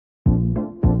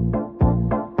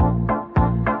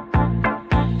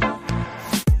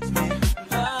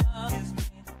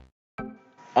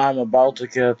I'm about to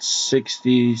get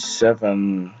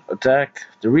 67 attack.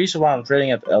 The reason why I'm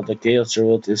trading at Elder Chaos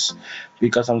Root is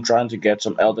because I'm trying to get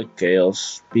some Elder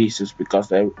Chaos pieces because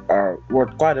they are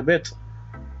worth quite a bit.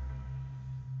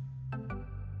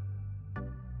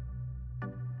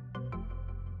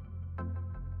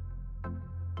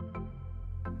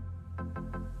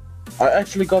 I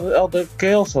actually got an Elder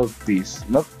Chaos Root piece,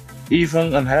 not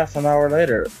even a half an hour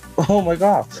later. Oh my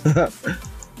god!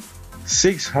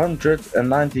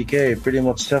 690k, pretty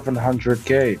much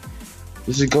 700k.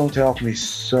 This is going to help me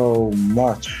so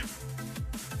much.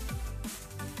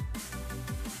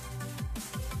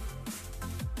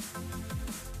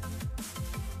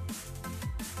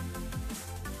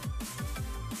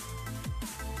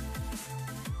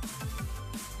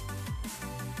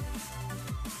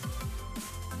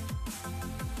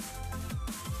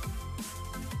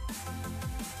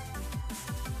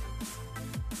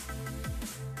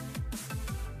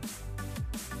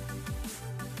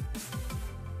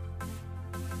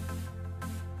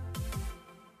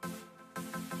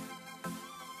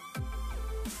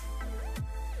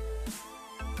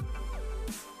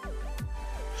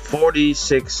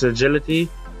 "46 agility."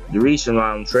 The reason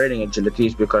why I'm trading agility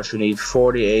is because you need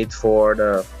 48 for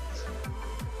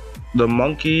the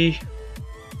monkey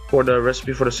for the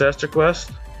recipe for the disaster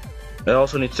quest. I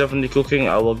also need 70 cooking.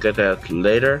 I will get that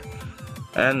later.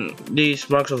 And these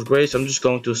marks of grace, I'm just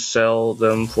going to sell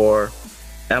them for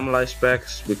analyze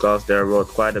packs because they're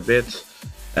worth quite a bit,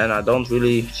 and I don't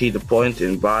really see the point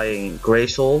in buying Grey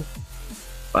Soul.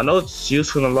 I know it's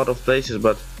useful in a lot of places,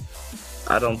 but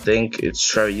I don't think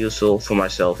it's very useful for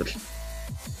myself.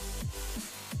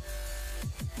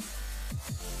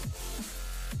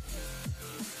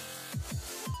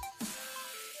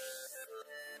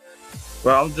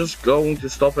 Well, I'm just going to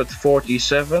stop at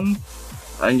 47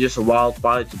 and just a wild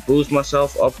buy to boost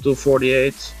myself up to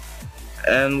 48.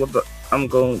 And what I'm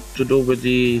going to do with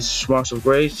these marks of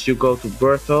grace, you go to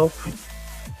birth hope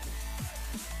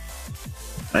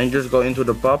and just go into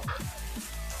the pub.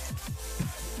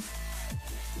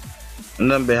 And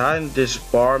then behind this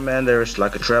bar, man, there is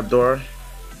like a trapdoor.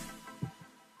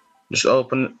 Just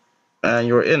open and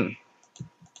you're in.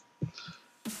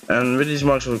 And with these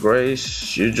marks of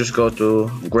grace, you just go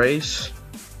to grace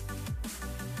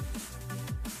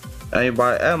and you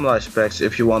buy analyze packs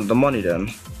if you want the money.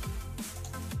 Then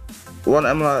one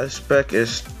analyze pack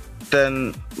is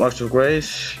 10 marks of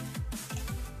grace.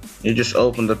 You just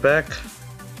open the pack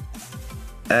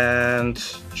and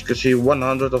you can see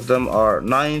 100 of them are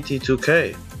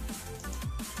 92k.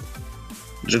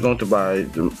 Just going to buy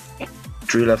the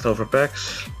 3 leftover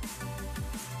packs.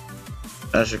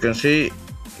 As you can see,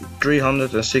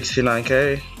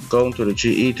 369k. Going to the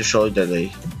GE to show you that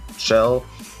they sell.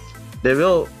 They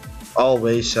will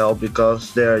always sell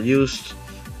because they are used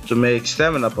to make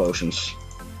stamina potions.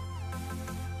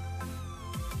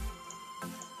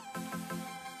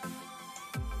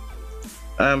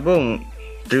 And boom,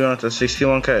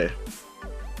 361k.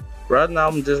 Right now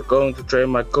I'm just going to train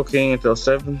my cooking until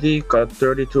 70, got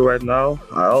 32 right now.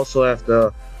 I also have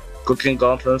the cooking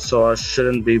gauntlet, so I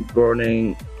shouldn't be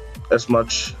burning as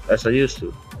much as I used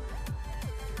to.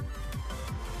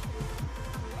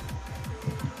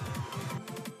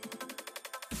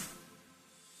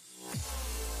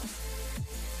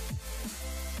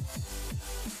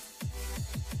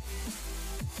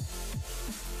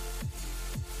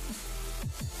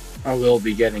 I will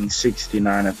be getting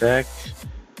 69 attack,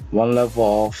 1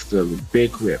 level of the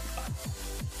big whip.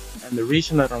 And the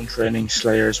reason that I'm training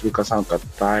Slayer is because I got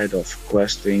tired of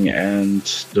questing and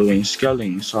doing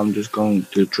scaling, so I'm just going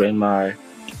to train my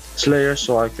Slayer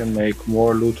so I can make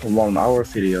more loot from 1 hour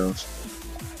videos.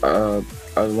 I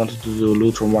wanted to do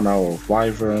loot from 1 hour of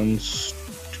wyverns.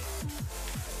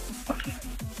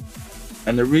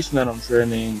 And the reason that I'm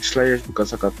training Slayer is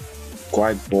because I got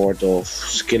quite bored of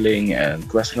skilling and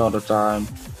questing all the time,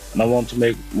 and I want to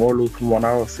make more loot from 1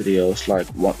 hour videos, like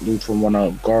loot from 1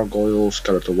 hour gargoyles,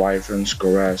 skeletal wyverns,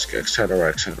 Gorask, etc,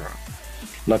 etc,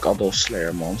 like all those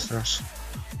Slayer monsters.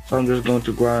 So I'm just going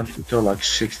to grind until like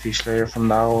 60 Slayer from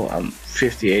now. I'm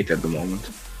 58 at the moment.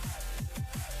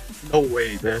 No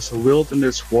way, there's a Wildy in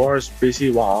this war is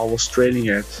busy while I was training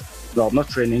it. Well, not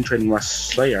training my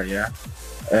Slayer, yeah,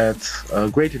 at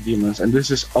Greater Demons, and this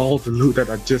is all the loot that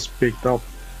I just picked up.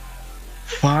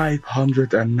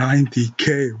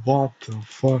 590k, what the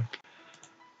fuck?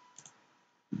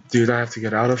 Dude, I have to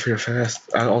get out of here fast.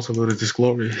 I also looted this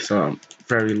glory, so I'm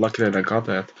very lucky that I got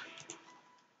that.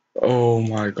 Oh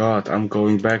my god, I'm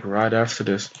going back right after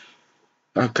this.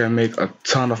 I can make a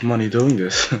ton of money doing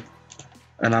this.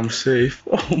 And I'm safe.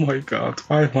 Oh my god,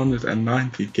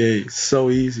 590k, so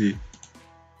easy.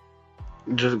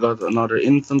 Just got another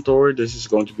inventory. This is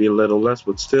going to be a little less,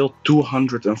 but still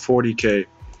 240k.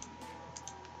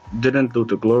 Didn't do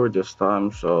the glory this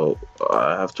time, so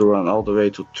I have to run all the way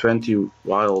to 20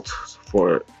 wild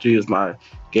to use my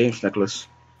games necklace.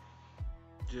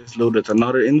 Just loaded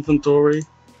another inventory,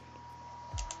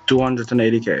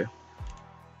 280k.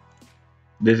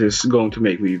 This is going to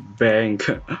make me bank.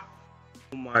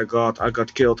 Oh my god, I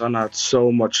got killed and I had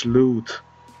so much loot.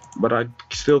 But I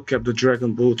still kept the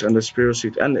dragon boot and the spear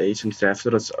seed and the ancient staff, so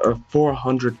that's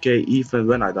 400k even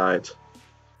when I died.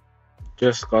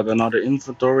 Just got another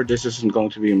inventory. This isn't going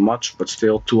to be much, but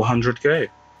still 200k.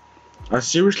 I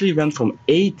seriously went from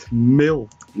 8 mil,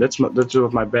 that's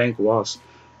what my bank was,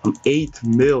 from 8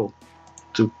 mil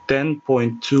to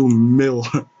 10.2 mil.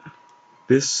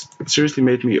 This seriously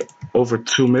made me over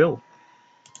 2 mil.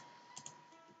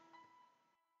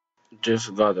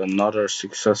 Just got another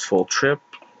successful trip,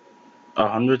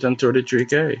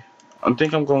 133k. I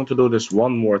think I'm going to do this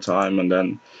one more time and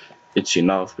then it's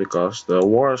enough, because the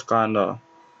war is kinda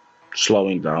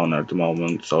slowing down at the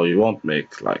moment, so you won't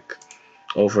make like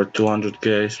over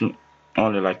 200k,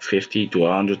 only like 50 to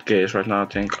 100k right now I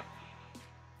think.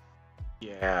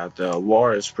 Yeah, the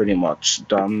war is pretty much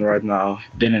done right now.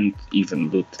 Didn't even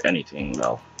loot anything,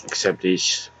 well, except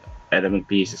these adamant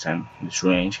pieces and this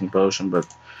ranging potion, but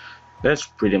that's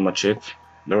pretty much it.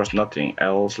 There was nothing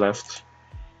else left,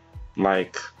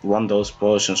 like one of those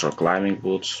potions or climbing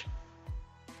boots.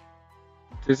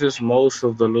 This is most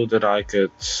of the loot that I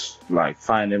could like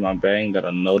find in my bank that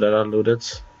I know that I looted.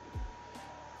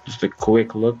 Just a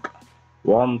quick look.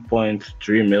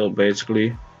 1.3 mil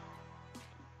basically.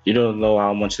 You don't know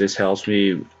how much this helps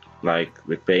me like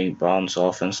with paying bonds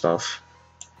off and stuff.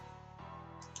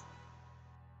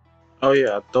 Oh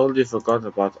yeah, I totally forgot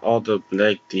about all the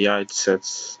black DI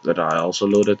sets that I also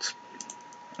looted.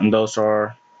 And those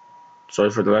are,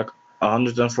 sorry for the lag,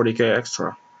 140k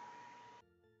extra.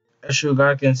 As you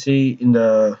guys can see in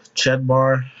the chat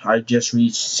bar, I just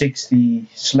reached 60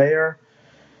 Slayer.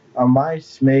 I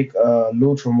might make a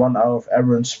loot from one out of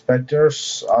Aberrant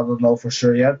Spectres. I don't know for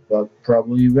sure yet, but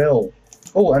probably will.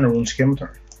 Oh, and a rune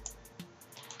scimitar.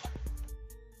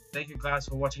 Thank you guys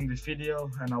for watching this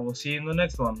video, and I will see you in the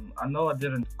next one. I know I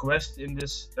didn't quest in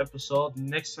this episode.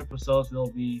 Next episode will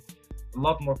be a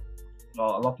lot more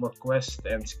quest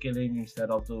and skilling instead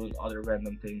of doing other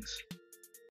random things.